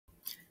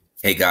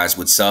Hey guys,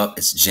 what's up?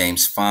 It's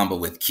James Fomba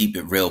with Keep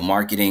It Real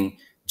Marketing.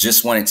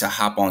 Just wanted to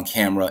hop on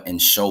camera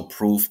and show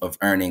proof of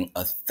earning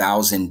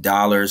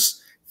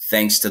 $1,000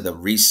 thanks to the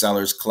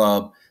Resellers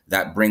Club.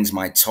 That brings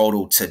my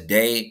total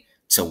today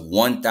to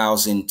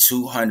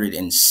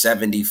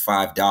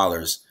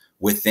 $1,275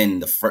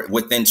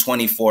 within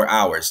 24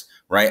 hours,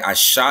 right? I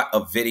shot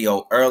a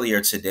video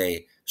earlier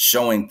today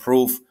showing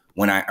proof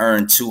when I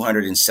earned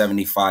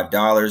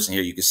 $275. And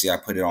here you can see I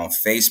put it on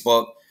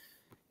Facebook.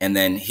 And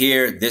then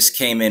here, this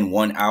came in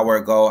 1 hour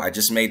ago. I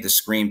just made the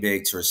screen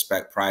big to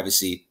respect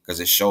privacy because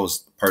it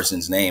shows the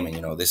person's name,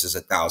 and this is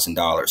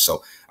 $1,000.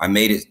 So I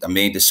made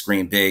the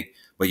screen big,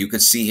 but you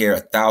could see here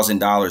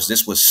 $1,000.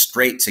 This was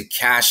straight to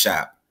Cash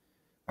App.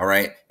 All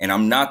right. And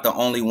I'm not the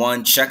only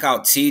one. Check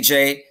out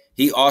TJ.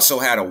 He also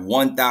had a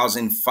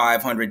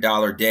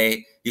 $1,500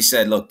 day. He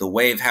said, look, the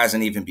wave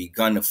hasn't even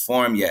begun to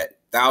form yet.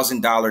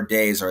 $1,000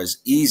 days are as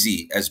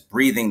easy as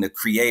breathing the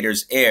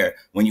creator's air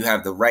when you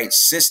have the right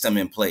system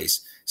in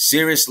place.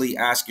 Seriously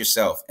ask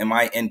yourself, am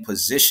I in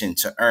position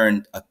to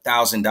earn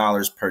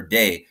 $1,000 per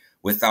day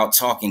without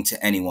talking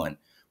to anyone?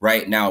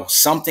 Right now,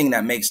 something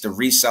that makes the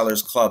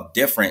Resellers Club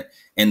different,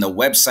 and the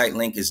website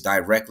link is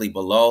directly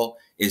below,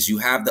 is you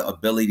have the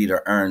ability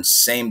to earn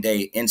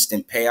same-day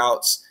instant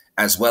payouts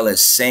as well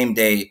as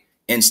same-day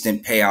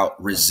instant payout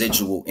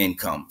residual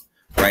income,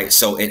 right?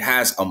 So it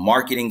has a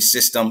marketing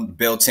system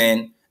built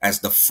in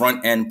as the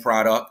front-end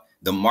product.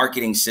 The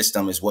marketing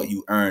system is what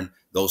you earn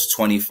those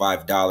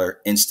 $25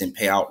 instant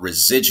payout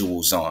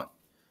residuals on,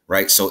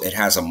 right? So it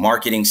has a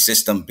marketing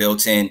system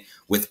built in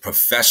with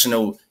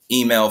professional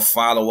email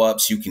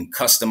follow-ups. You can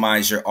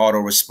customize your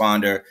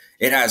autoresponder.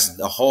 It has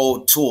the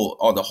whole tool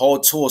or the whole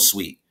tool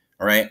suite,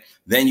 all right?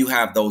 Then you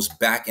have those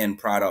back-end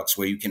products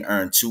where you can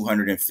earn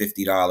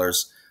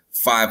 $250,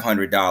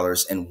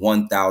 $500, and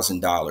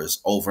 $1,000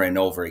 over and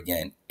over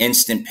again.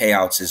 Instant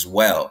payouts as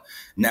well.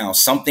 Now,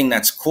 something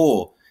that's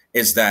cool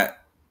is that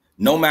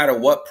no matter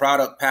what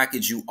product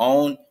package you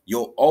own,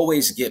 you'll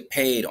always get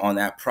paid on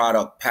that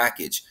product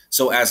package.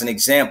 So as an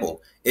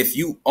example, if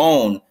you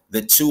own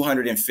the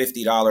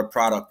 $250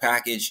 product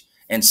package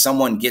and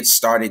someone gets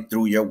started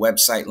through your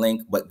website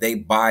link, but they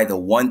buy the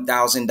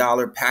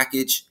 $1,000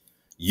 package,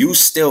 you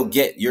still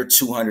get your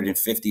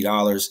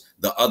 $250.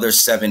 The other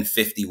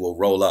 $750 will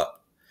roll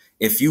up.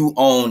 If you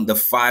own the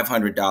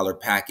 $500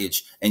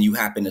 package and you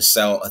happen to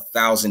sell a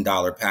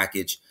 $1,000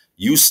 package,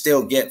 you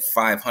still get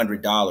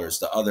 $500.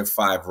 The other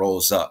 $5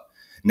 rolls up.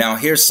 Now,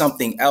 here's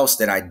something else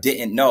that I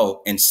didn't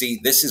know. And see,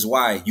 this is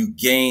why you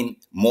gain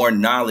more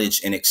knowledge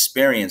and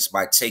experience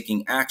by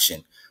taking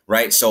action,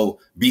 right? So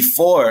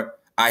before,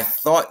 I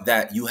thought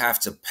that you have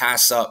to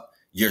pass up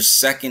your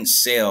second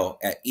sale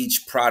at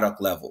each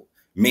product level,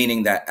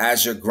 meaning that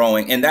as you're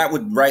growing, and that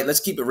would, right, let's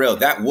keep it real,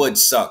 that would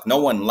suck. No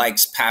one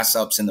likes pass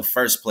ups in the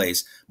first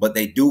place, but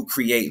they do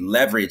create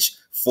leverage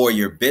for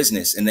your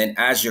business. And then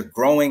as you're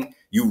growing,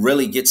 you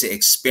really get to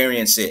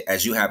experience it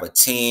as you have a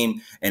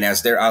team and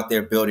as they're out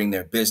there building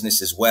their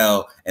business as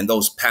well, and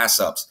those pass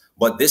ups.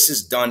 But this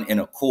is done in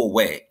a cool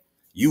way.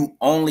 You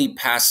only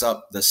pass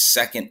up the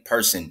second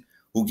person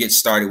who gets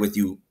started with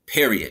you,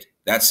 period.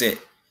 That's it.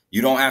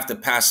 You don't have to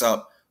pass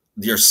up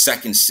your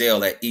second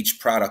sale at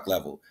each product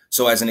level.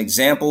 So as an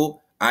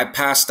example, I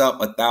passed up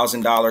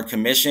 $1,000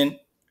 commission,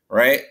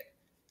 right?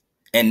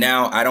 And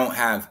now I don't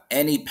have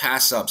any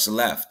pass ups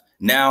left.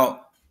 Now,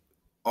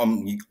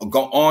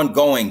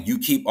 ongoing, you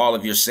keep all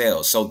of your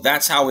sales. So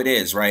that's how it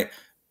is, right?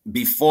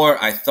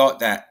 Before, I thought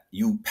that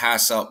you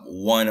pass up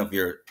one of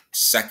your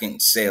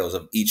second sales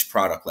of each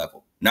product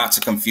level, not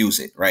to confuse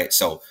it, right?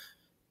 So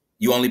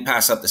you only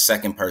pass up the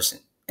second person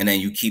and then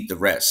you keep the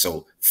rest.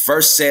 So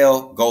first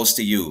sale goes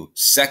to you.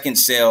 Second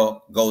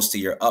sale goes to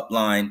your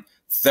upline.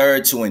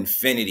 Third to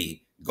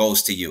infinity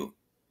goes to you.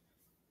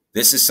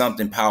 This is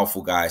something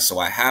powerful, guys. So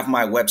I have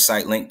my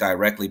website link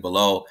directly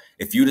below.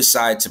 If you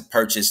decide to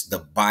purchase the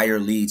buyer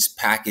leads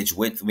package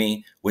with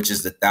me, which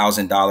is the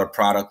 $1,000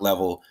 product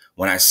level,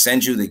 when I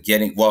send you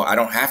I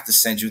don't have to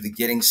send you the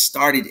getting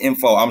started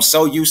info. I'm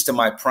so used to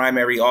my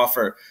primary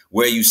offer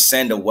where you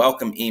send a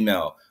welcome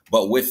email.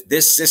 But with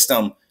this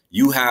system,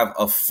 you have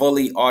a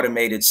fully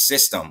automated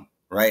system,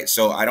 right?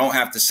 So I don't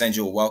have to send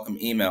you a welcome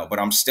email, but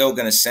I'm still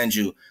going to send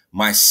you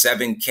my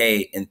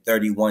 7K in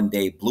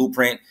 31-day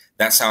blueprint.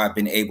 That's how I've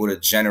been able to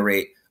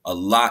generate a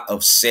lot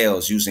of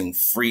sales using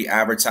free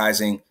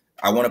advertising.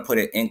 I want to put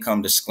an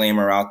income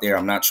disclaimer out there.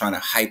 I'm not trying to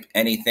hype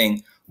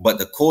anything, but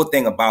the cool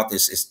thing about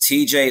this is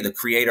TJ, the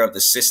creator of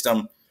the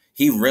system,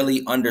 he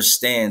really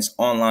understands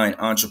online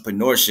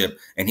entrepreneurship,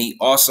 and he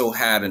also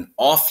had an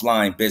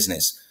offline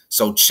business.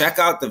 So check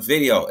out the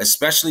video,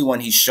 especially when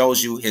he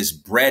shows you his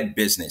bread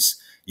business.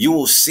 You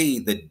will see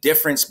the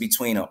difference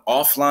between an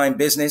offline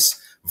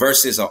business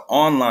versus an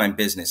online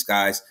business,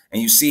 guys.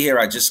 And you see here,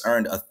 I just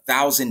earned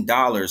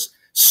 $1,000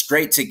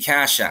 straight to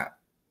Cash App.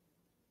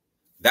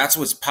 That's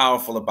what's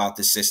powerful about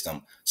the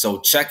system. So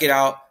check it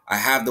out. I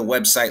have the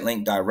website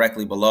link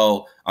directly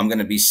below. I'm going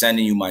to be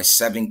sending you my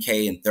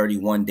 7K and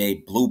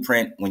 31-day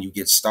blueprint when you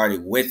get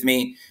started with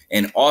me.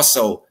 And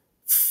also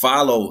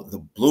follow the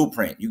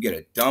blueprint. You get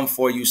a done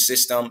for you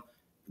system.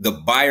 The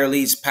buyer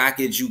leads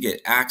package, you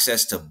get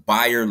access to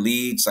buyer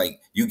leads. Like,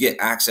 you get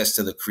access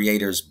to the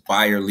creator's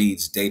buyer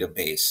leads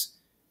database.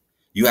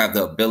 You have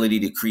the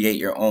ability to create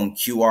your own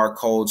QR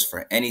codes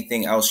for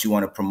anything else you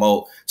want to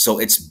promote. So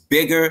it's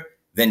bigger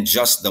than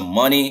just the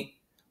money.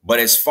 But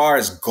as far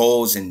as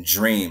goals and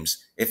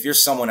dreams, if you're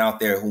someone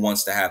out there who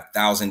wants to have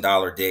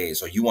 $1,000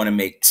 days, or you want to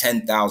make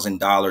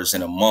 $10,000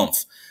 in a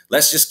month,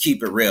 let's just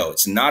keep it real.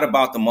 It's not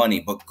about the money,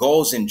 but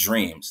goals and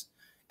dreams.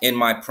 In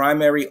my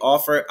primary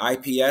offer,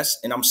 IPS,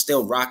 and I'm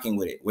still rocking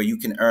with it, where you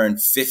can earn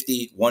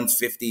 $50,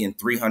 $150, and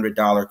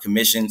 $300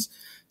 commissions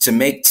to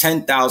make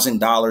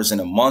 $10,000 in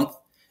a month.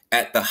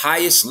 At the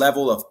highest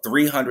level of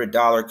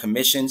 $300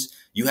 commissions,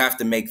 you have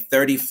to make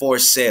 34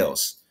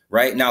 sales.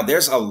 Right now,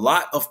 there's a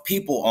lot of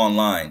people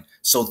online.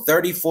 So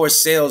 34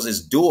 sales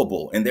is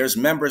doable. And there's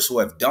members who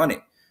have done it.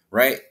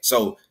 Right.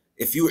 So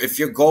if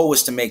your goal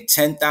was to make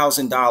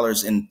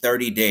 $10,000 in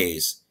 30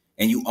 days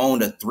and you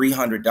owned a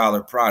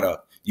 $300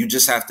 product, you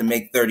just have to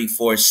make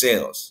 34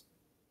 sales.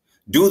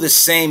 Do the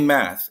same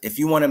math. If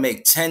you want to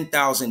make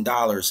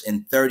 $10,000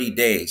 in 30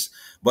 days,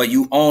 but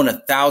you own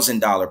a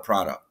 $1,000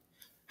 product,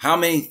 how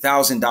many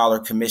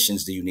 $1,000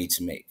 commissions do you need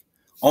to make?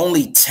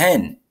 Only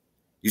 10.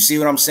 You see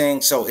what I'm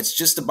saying? So it's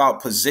just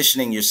about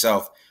positioning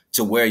yourself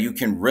to where you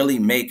can really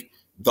make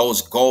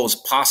those goals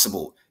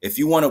possible. If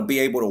you want to be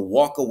able to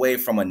walk away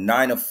from a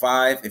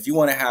 9-to-5, if you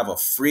want to have a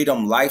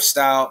freedom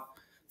lifestyle,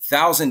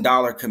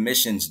 $1,000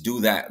 commissions do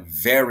that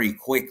very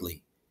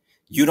quickly.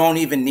 You don't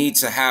even need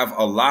to have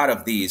a lot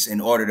of these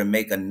in order to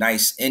make a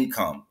nice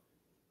income.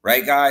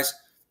 Right, guys?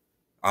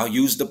 I'll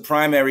use the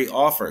primary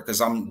offer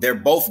because they're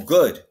both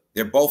good.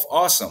 They're both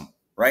awesome,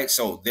 right?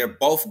 So they're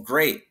both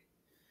great.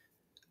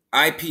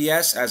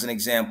 IPS, as an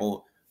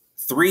example,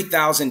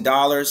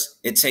 $3,000,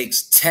 it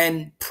takes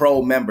 10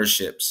 pro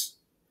memberships.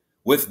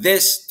 With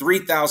this,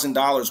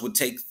 $3,000 would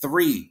take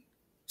 3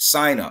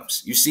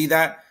 signups. You see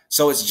that?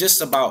 So it's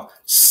just about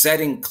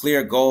setting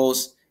clear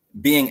goals,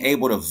 being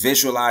able to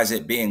visualize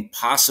it being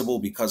possible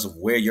because of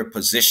where you're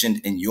positioned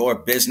in your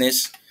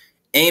business,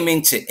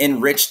 aiming to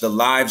enrich the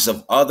lives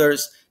of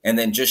others, and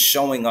then just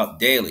showing up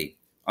daily.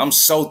 I'm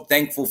so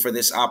thankful for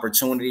this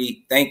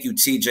opportunity. Thank you,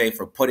 TJ,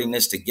 for putting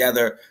this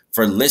together,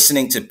 for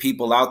listening to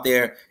people out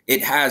there.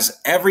 It has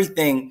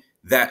everything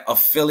that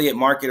affiliate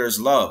marketers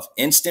love: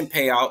 instant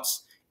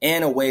payouts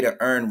and a way to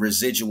earn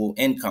residual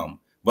income.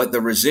 But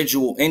the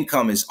residual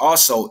income is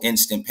also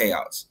instant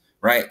payouts,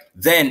 right?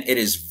 Then it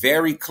is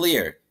very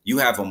clear. You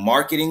have a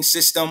marketing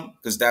system,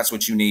 because that's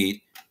what you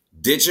need,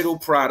 digital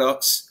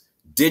products,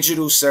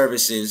 digital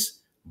services,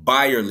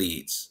 buyer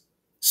leads.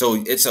 So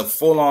it's a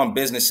full-on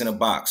business in a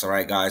box. All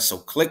right, guys. So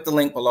click the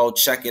link below.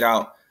 Check it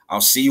out.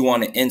 I'll see you on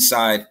the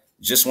inside.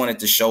 Just wanted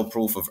to show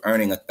proof of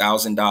earning a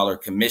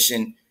 $1,000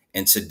 commission.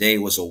 And today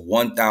was a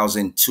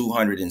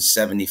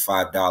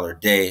 $1,275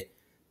 day,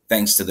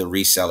 thanks to the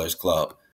Resellers Club.